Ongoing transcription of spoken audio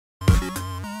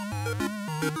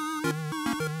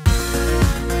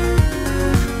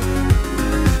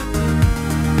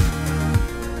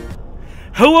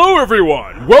Hello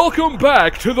everyone! Welcome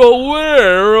back to the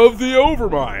lair of the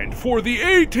Overmind for the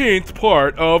 18th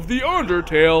part of the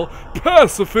Undertale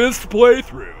Pacifist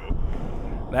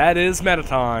playthrough. That is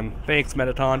Metaton. Thanks,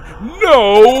 Metaton.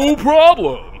 No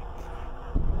problem!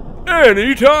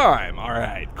 Anytime!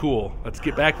 Alright, cool. Let's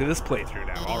get back to this playthrough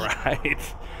now.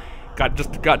 Alright. Got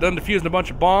done defusing a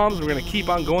bunch of bombs. We're gonna keep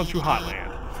on going through Hotland.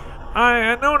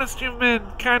 I noticed you've been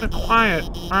kind of quiet.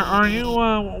 Are you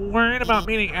worried about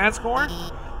meeting Asgore?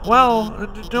 Well,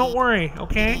 don't worry,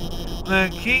 okay? The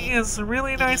king is a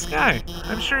really nice guy.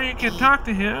 I'm sure you can talk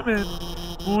to him, and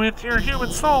with your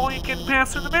human soul, you can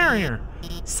pass through the barrier.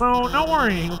 So don't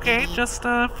worry, okay? Just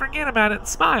forget about it and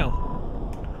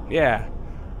smile. Yeah.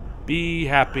 Be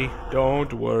happy.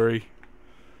 Don't worry.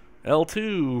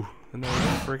 L2. And then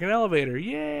a freaking elevator.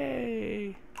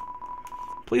 Yay!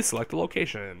 Please select a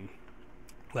location.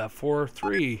 Lab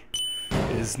 4-3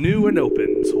 is new and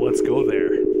open, so let's go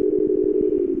there.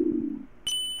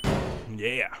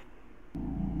 Yeah.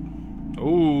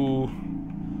 Ooh.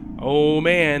 Oh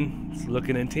man, it's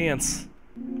looking intense.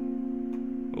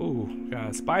 Ooh, got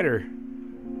a spider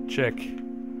chick. See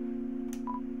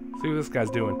what this guy's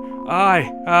doing.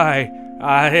 I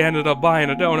ended up buying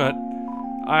a donut.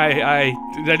 I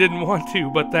didn't want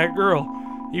to, but that girl,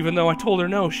 even though I told her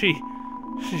no, she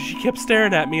kept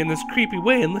staring at me in this creepy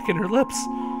way and licking her lips.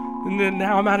 And then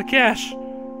now I'm out of cash.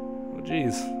 Oh,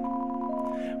 jeez.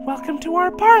 Welcome to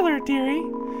our parlor, dearie.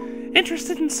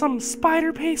 Interested in some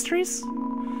spider pastries?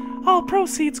 All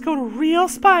proceeds go to real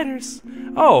spiders.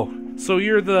 Oh, so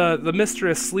you're the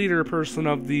mistress leader person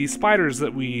of the spiders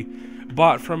that we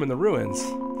bought from in the ruins.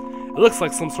 It looks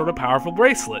like some sort of powerful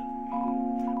bracelet.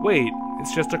 Wait,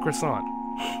 it's just a croissant.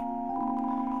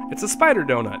 It's a spider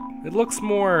donut. It looks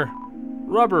more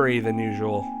rubbery than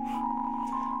usual.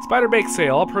 Spider bake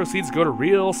sale. All proceeds go to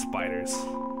real spiders.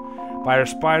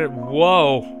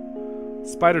 Whoa.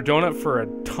 Spider donut for a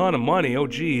ton of money. Oh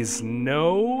geez.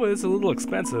 No, it's a little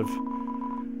expensive.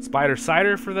 Spider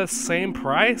cider for the same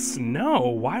price? No,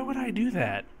 why would I do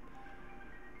that?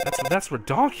 That's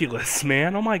redonkulous,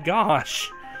 man. Oh my gosh.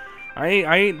 I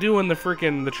ain't doing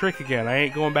the trick again. I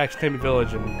ain't going back to Timmy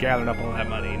Village and gathering up all that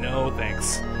money. No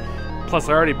thanks. Plus,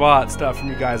 I already bought stuff from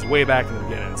you guys way back in the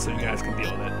beginning, so you guys can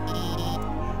deal with it.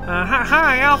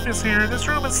 Hi, Alphys here. This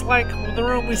room is like the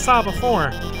room we saw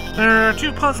before. There are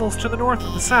two puzzles to the north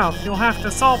and the south. You'll have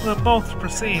to solve them both to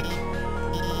proceed.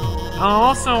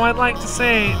 Also, I'd like to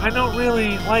say, I don't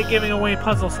really like giving away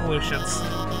puzzle solutions.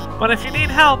 But if you need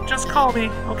help, just call me,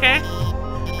 okay?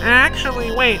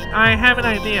 Actually, wait, I have an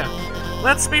idea.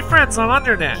 Let's be friends on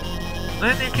Undertale.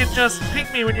 Then you can just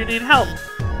ping me when you need help.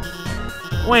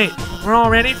 Wait, we're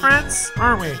already friends?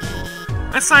 Aren't we?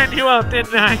 I signed you up,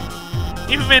 didn't I?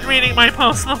 You've been reading my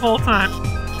posts the whole time.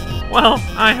 Well,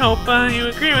 I hope you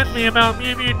agree with me about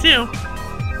Mew Mew too.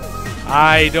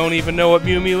 I don't even know what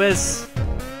Mew Mew is.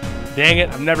 Dang it,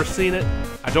 I've never seen it.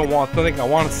 I don't think I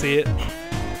want to see it.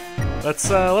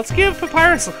 Let's give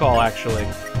Papyrus a call, actually.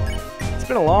 It's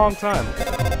been a long time.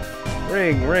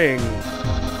 Ring, ring.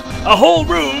 A whole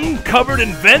room covered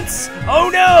in vents? Oh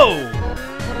no!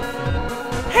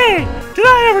 Hey, did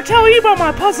I ever tell you about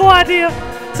my puzzle idea?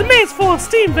 It's a maze full of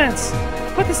steam vents,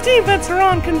 but the steam vents are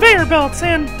on conveyor belts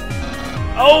and...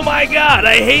 Oh my god,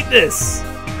 I hate this!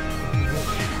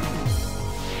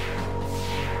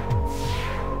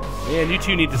 Man, you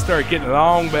two need to start getting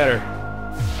along better.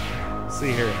 Let's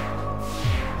see here.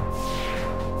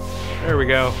 There we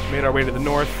go. Made our way to the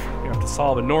north. We have to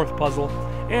solve a north puzzle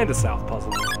and a south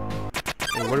puzzle.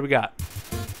 And what do we got?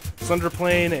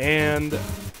 Sunderplane and...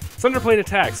 Sunderplane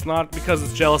attacks, not because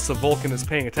it's jealous of Vulcan is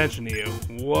paying attention to you.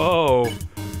 Whoa.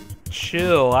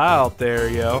 Chill out there,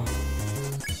 yo.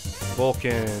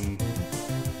 Vulcan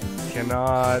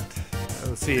cannot...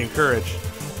 Let's see, encourage.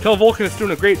 Tell Vulcan it's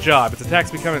doing a great job. Its attacks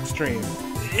become extreme.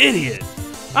 Idiot!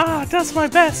 Ah, does my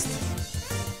best.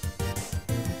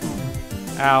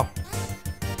 Ow.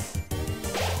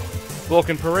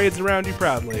 Vulcan parades around you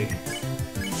proudly.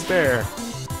 Spare.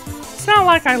 It's not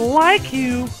like I like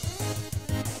you.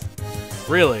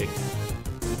 Really?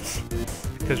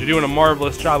 Because you're doing a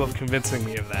marvelous job of convincing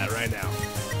me of that right now.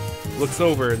 Looks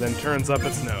over, then turns up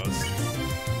its nose.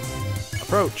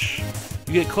 Approach.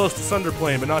 You get close to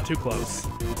Sunderplane, but not too close.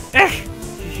 Eh,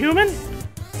 human?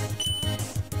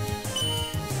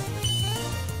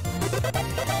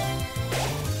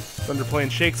 Sunderplane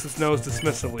shakes its nose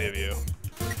dismissively of you.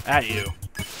 At you.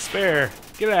 Spare.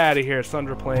 Get out of here,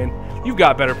 Sunderplane. You've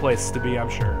got better places to be, I'm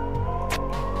sure.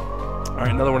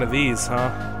 Alright, another one of these,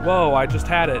 huh? Whoa, I just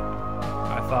had it.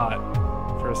 I thought.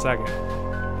 For a second.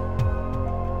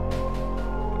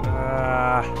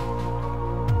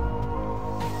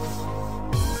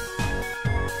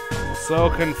 so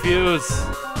confused.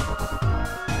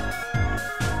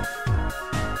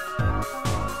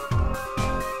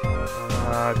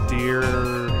 Dear.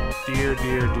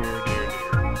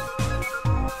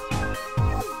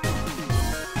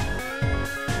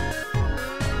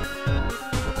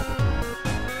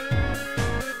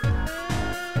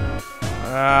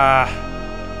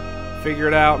 Figure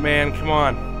it out, man. Come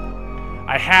on.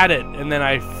 I had it, and then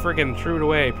I friggin' threw it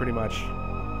away, pretty much.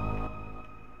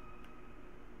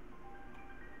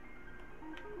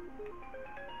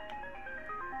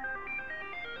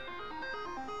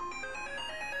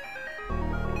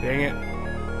 Dang it.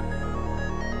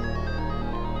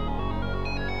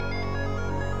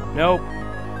 Nope.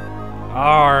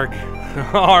 Arg.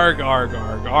 Arg.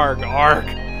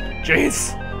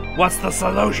 Jeez. What's the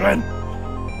solution?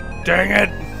 Dang it.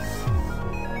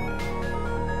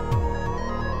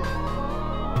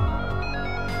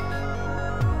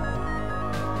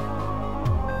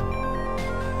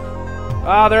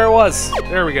 Ah, there it was.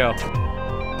 There we go.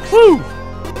 Woo!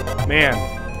 Man,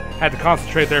 had to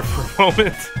concentrate there for a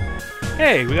moment.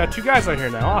 Hey, we got two guys out here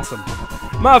now. Awesome.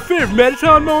 My favorite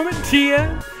Mettaton moment,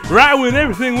 TM. Right when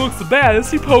everything looks the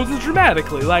baddest, he poses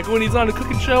dramatically. Like when he's on a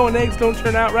cooking show and eggs don't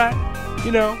turn out right.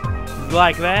 You know,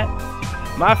 like that.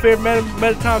 My favorite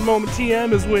Mettaton moment,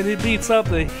 TM, is when he beats up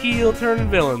the heel-turning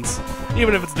villains.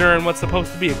 Even if it's during what's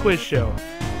supposed to be a quiz show.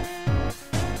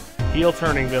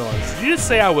 Heel-turning villains. Did you just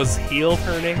say I was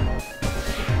heel-turning?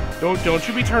 Don't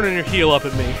you be turning your heel up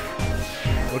at me.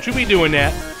 Don't you be doing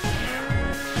that.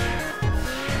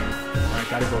 Alright,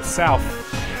 gotta go south.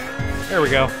 There we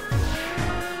go.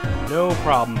 No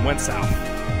problem. Went south.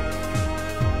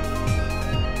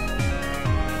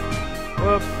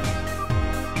 Whoop.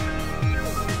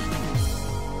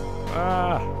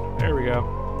 Ah, there we go.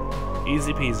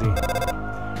 Easy peasy.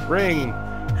 Ring.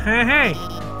 Hey,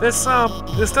 this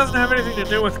doesn't have anything to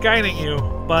do with guiding you,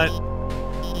 but,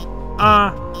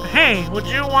 hey, would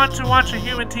you want to watch a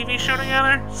human TV show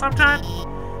together sometime?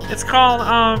 It's called,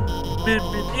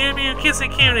 Mew Mew Kissy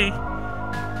Cutie.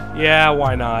 Yeah,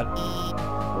 why not?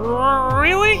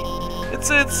 Really? It's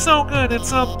so good.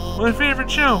 It's, my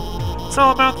favorite show. It's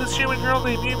all about this human girl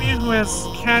named Mew Mew who has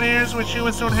cat ears, which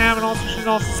humans don't have, and also she's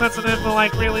also sensitive, but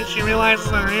like really, she realizes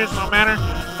that her ears don't matter.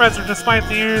 Friends are despite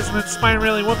the ears, but despite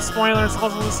really, whoops, spoilers,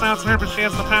 also the sounds her, but she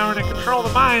has the power to control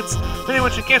the minds. But anyway,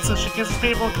 what she gets is she kisses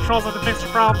people and controls them to fix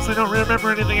their problems. They don't remember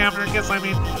anything after a kiss, I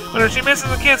mean. But if she misses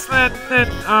a kiss, also,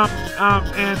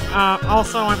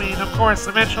 I mean, of course,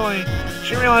 eventually,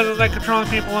 she realizes that controlling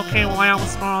people, okay, well, I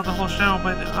almost spoiled the whole show,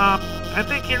 but, I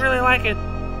think you'd really like it.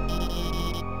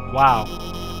 Wow.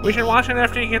 We should watch it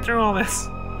after you get through all this.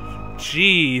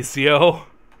 Jeez, yo.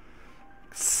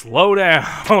 Slow down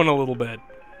a little bit.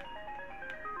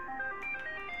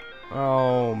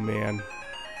 Oh, man.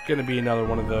 It's gonna be another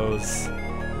one of those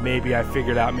maybe I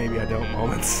figured out, maybe I don't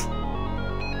moments.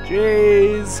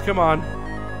 Jeez, come on.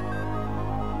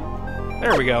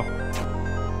 There we go.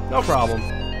 No problem.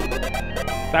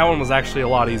 That one was actually a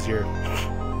lot easier.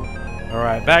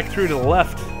 Alright, back through to the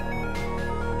left.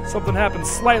 Something happened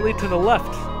slightly to the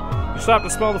left. You stop to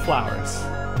smell the flowers.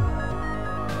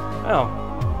 Oh.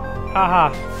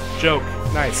 Haha. Joke.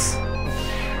 Nice.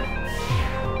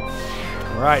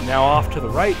 Alright, now off to the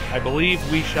right, I believe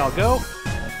we shall go.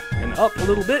 And up a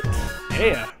little bit.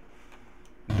 Yeah.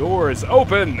 Doors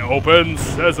open. Open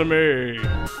sesame.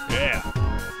 Yeah.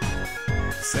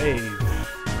 Save.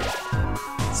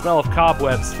 The smell of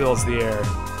cobwebs fills the air.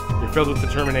 You're filled with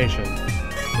determination.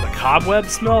 The cobweb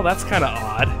smell? That's kind of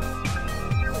odd.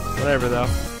 Whatever, though.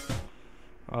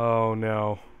 Oh,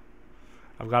 no.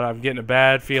 I'm getting a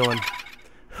bad feeling.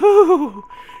 Whew!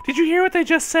 Did you hear what they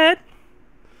just said?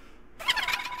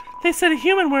 They said a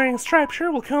human wearing a striped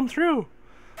shirt will come through.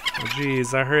 Oh,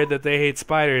 jeez, I heard that they hate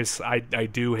spiders. I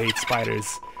do hate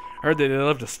spiders. I heard that they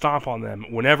love to stomp on them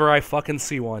whenever I fucking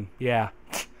see one. Yeah.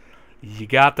 You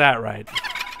got that right.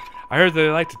 I heard that they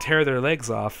like to tear their legs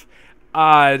off.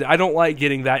 I don't like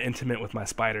getting that intimate with my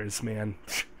spiders, man.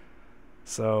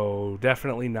 So,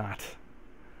 definitely not.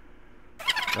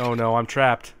 Oh no, I'm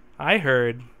trapped. I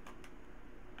heard.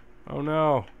 Oh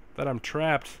no, that I'm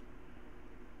trapped.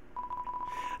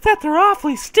 That they're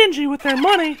awfully stingy with their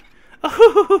money.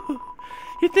 Oh,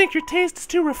 you think your taste is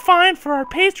too refined for our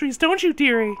pastries, don't you,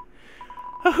 dearie?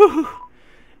 Oh,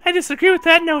 I disagree with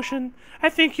that notion. I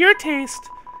think your taste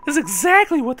is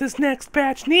exactly what this next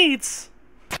batch needs.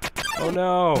 Oh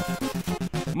no.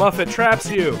 Muffet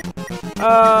traps you.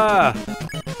 Ah!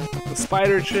 The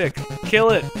spider chick. Kill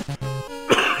it.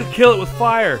 Kill it with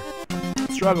fire.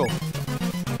 Struggle.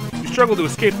 You struggle to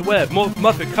escape the web.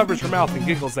 Muffet covers her mouth and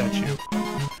giggles at you.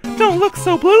 Don't look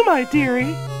so blue, my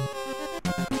dearie.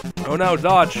 Oh no,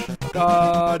 dodge.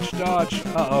 Dodge, dodge.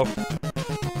 Uh-oh.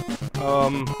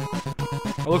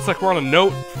 It looks like we're on a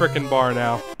note frickin' bar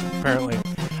now, apparently.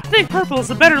 I think purple is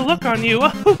a better look on you.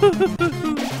 You're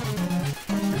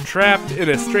trapped in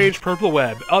a strange purple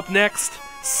web. Up next,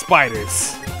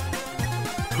 spiders.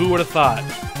 Who would have thought?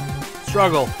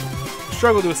 Struggle.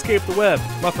 Struggle to escape the web.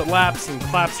 Muffet laps and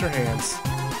claps her hands.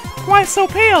 Why so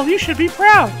pale? You should be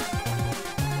proud.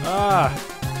 Ah.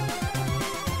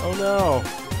 Oh no.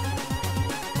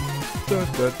 Dun,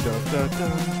 dun, dun, dun,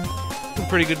 dun. Some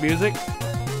pretty good music.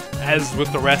 As with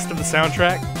the rest of the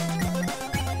soundtrack.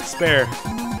 Spare.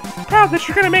 Proud that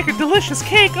you're gonna make a delicious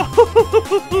cake.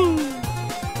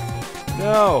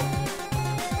 No.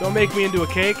 Don't make me into a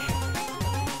cake.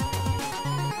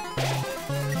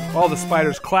 All the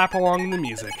spiders clap along in the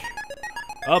music.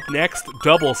 Up next,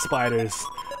 double spiders.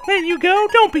 Let you go?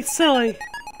 Don't be silly.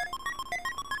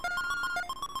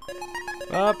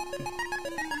 Up.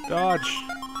 Dodge.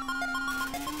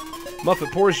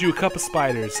 Muffet pours you a cup of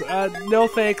spiders. No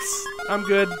thanks. I'm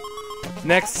good.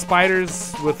 Next,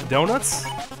 spiders with donuts?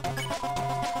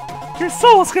 Your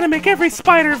soul is gonna make every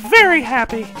spider very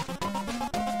happy.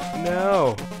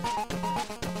 No.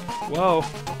 Whoa.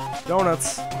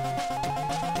 Donuts.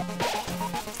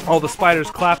 All the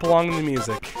spiders clap along in the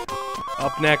music.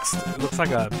 Up next, it looks like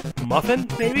a muffin,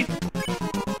 maybe?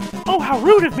 Oh, how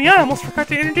rude of me. I almost forgot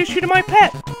to introduce you to my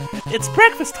pet. It's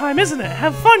breakfast time, isn't it?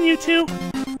 Have fun, you two.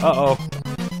 Uh-oh.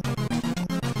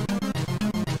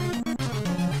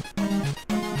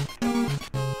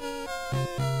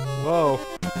 Whoa.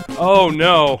 Oh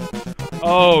no.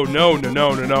 Oh no no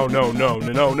no no no no no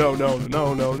no no no no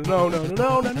no no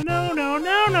no no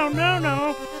no no no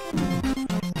No.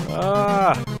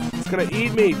 Ah, it's gonna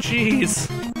eat me, jeez.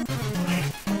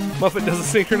 Muffet does a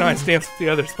synchronized dance with the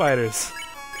other spiders.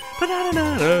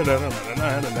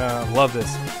 Love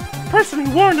this. Person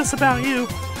who warned us about you.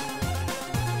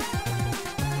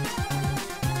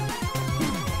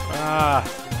 Ah,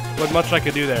 wasn't much I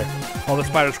could do there. All the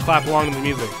spiders clap along to the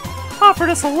music. Offered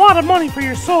us a lot of money for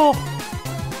your soul.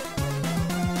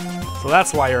 So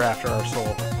that's why you're after our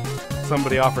soul.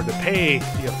 Somebody offered to pay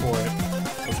you for it.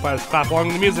 The spiders clap along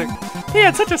to the music. He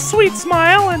had such a sweet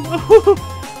smile and...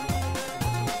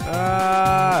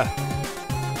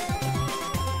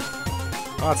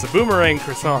 Oh, it's a boomerang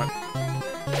croissant.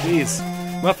 Jeez.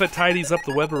 Muffet tidies up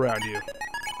the web around you.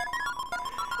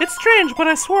 It's strange, but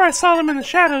I swore I saw them in the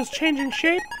shadows changing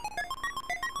shape.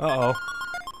 Uh-oh.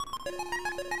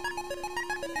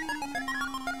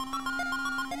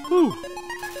 Whew.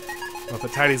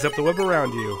 Muffet tidies up the web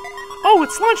around you. Oh,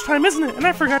 it's lunchtime, isn't it? And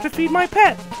I forgot to feed my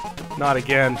pet. Not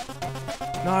again.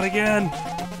 Not again.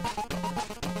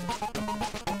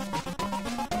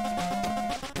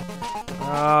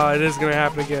 Ah, it is gonna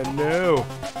happen again. No.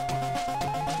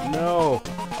 No.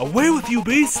 Away with you,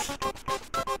 beast!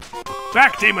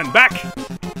 Back, demon, back!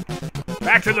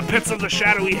 Back to the pits of the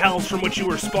shadowy hells from which you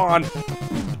were spawned.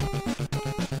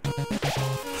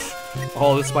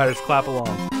 All the spiders clap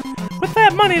along. With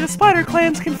that money, the spider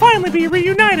clans can finally be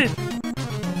reunited.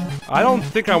 I don't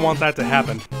think I want that to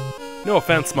happen. No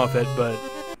offense, Muffet, but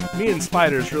me and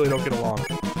spiders really don't get along.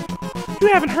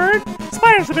 You haven't heard?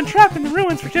 Spiders have been trapped in the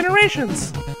ruins for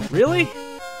generations. Really?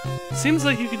 Seems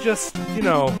like you could just, you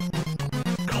know,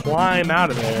 climb out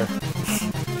of there.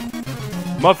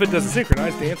 Muffet does a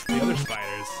synchronized dance with the other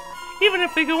spiders. Even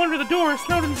if they go under the door,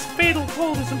 Snowden's fatal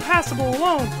cold is impassable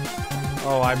alone.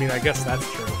 Oh, I mean, I guess that's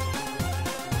true.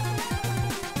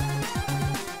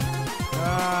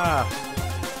 Ah,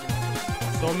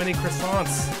 so many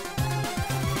croissants.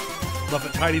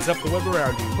 Muffet tidies up the web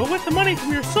around you. But with the money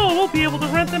from your soul, we'll be able to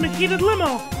rent them a heated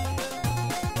limo.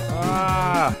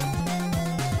 Ah.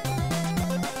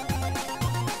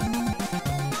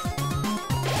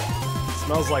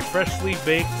 Smells like freshly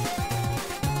baked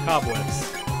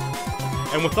cobwebs.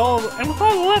 And with all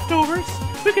the leftovers,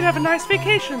 we could have a nice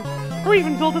vacation, or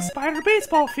even build a spider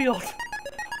baseball field.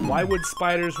 Why would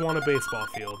spiders want a baseball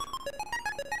field?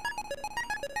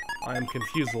 I am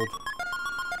confused.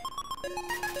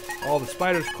 All the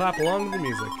spiders clap along to the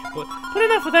music. But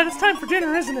enough of that, it's time for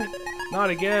dinner, isn't it? Not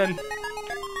again.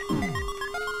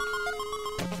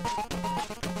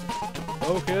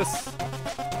 Focus.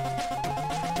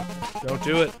 Don't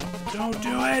do it. Don't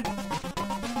do it!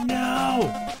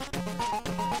 No!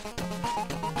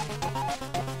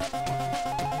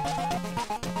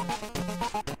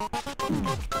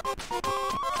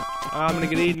 I'm gonna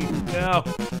get eaten. No!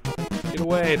 Get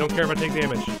away. Don't care if I take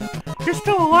damage. You're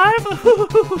still alive?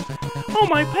 Oh,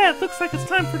 my pet. Looks like it's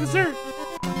time for dessert.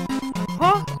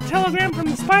 Huh? Telegram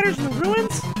from the spiders in the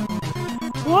ruins?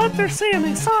 What? They're saying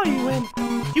they saw you in.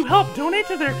 You helped donate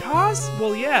to their cause?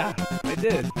 Well, yeah, I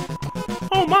did.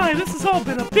 Oh my, this has all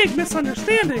been a big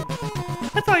misunderstanding.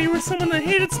 I thought you were someone that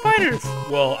hated spiders.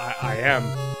 Well, I am.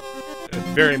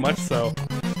 Very much so.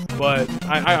 But,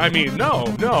 I mean, no,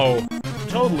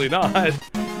 totally not.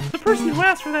 The person who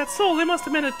asked for that soul, they must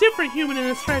have meant a different human in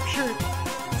a striped shirt.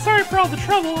 Sorry for all the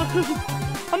trouble.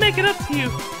 I'll make it up to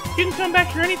you. You can come back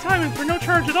here anytime and for no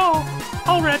charge at all.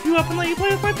 I'll wrap you up and let you play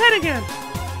with my pet again.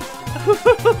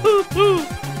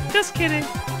 Just kidding.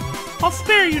 I'll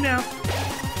spare you now.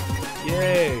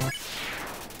 Yay.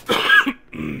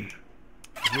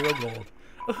 0 gold.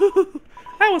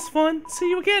 That was fun. See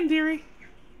you again, dearie.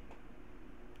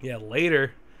 Yeah,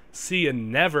 later. See you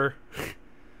never.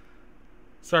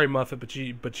 Sorry, Muffet,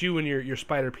 but you and your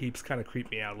spider peeps kind of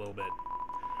creep me out a little bit.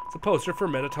 It's a poster for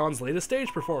Mettaton's latest stage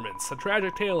performance. A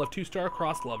tragic tale of 2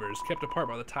 star-crossed lovers kept apart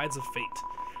by the tides of fate.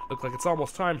 Look like it's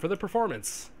almost time for the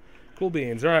performance. Cool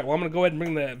beans. Alright, well, I'm going to go ahead and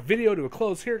bring the video to a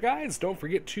close here, guys. Don't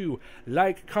forget to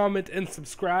like, comment, and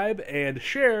subscribe, and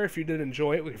share if you did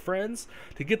enjoy it with your friends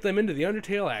to get them into the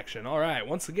Undertale action. Alright,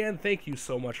 once again, thank you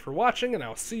so much for watching, and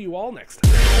I'll see you all next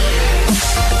time.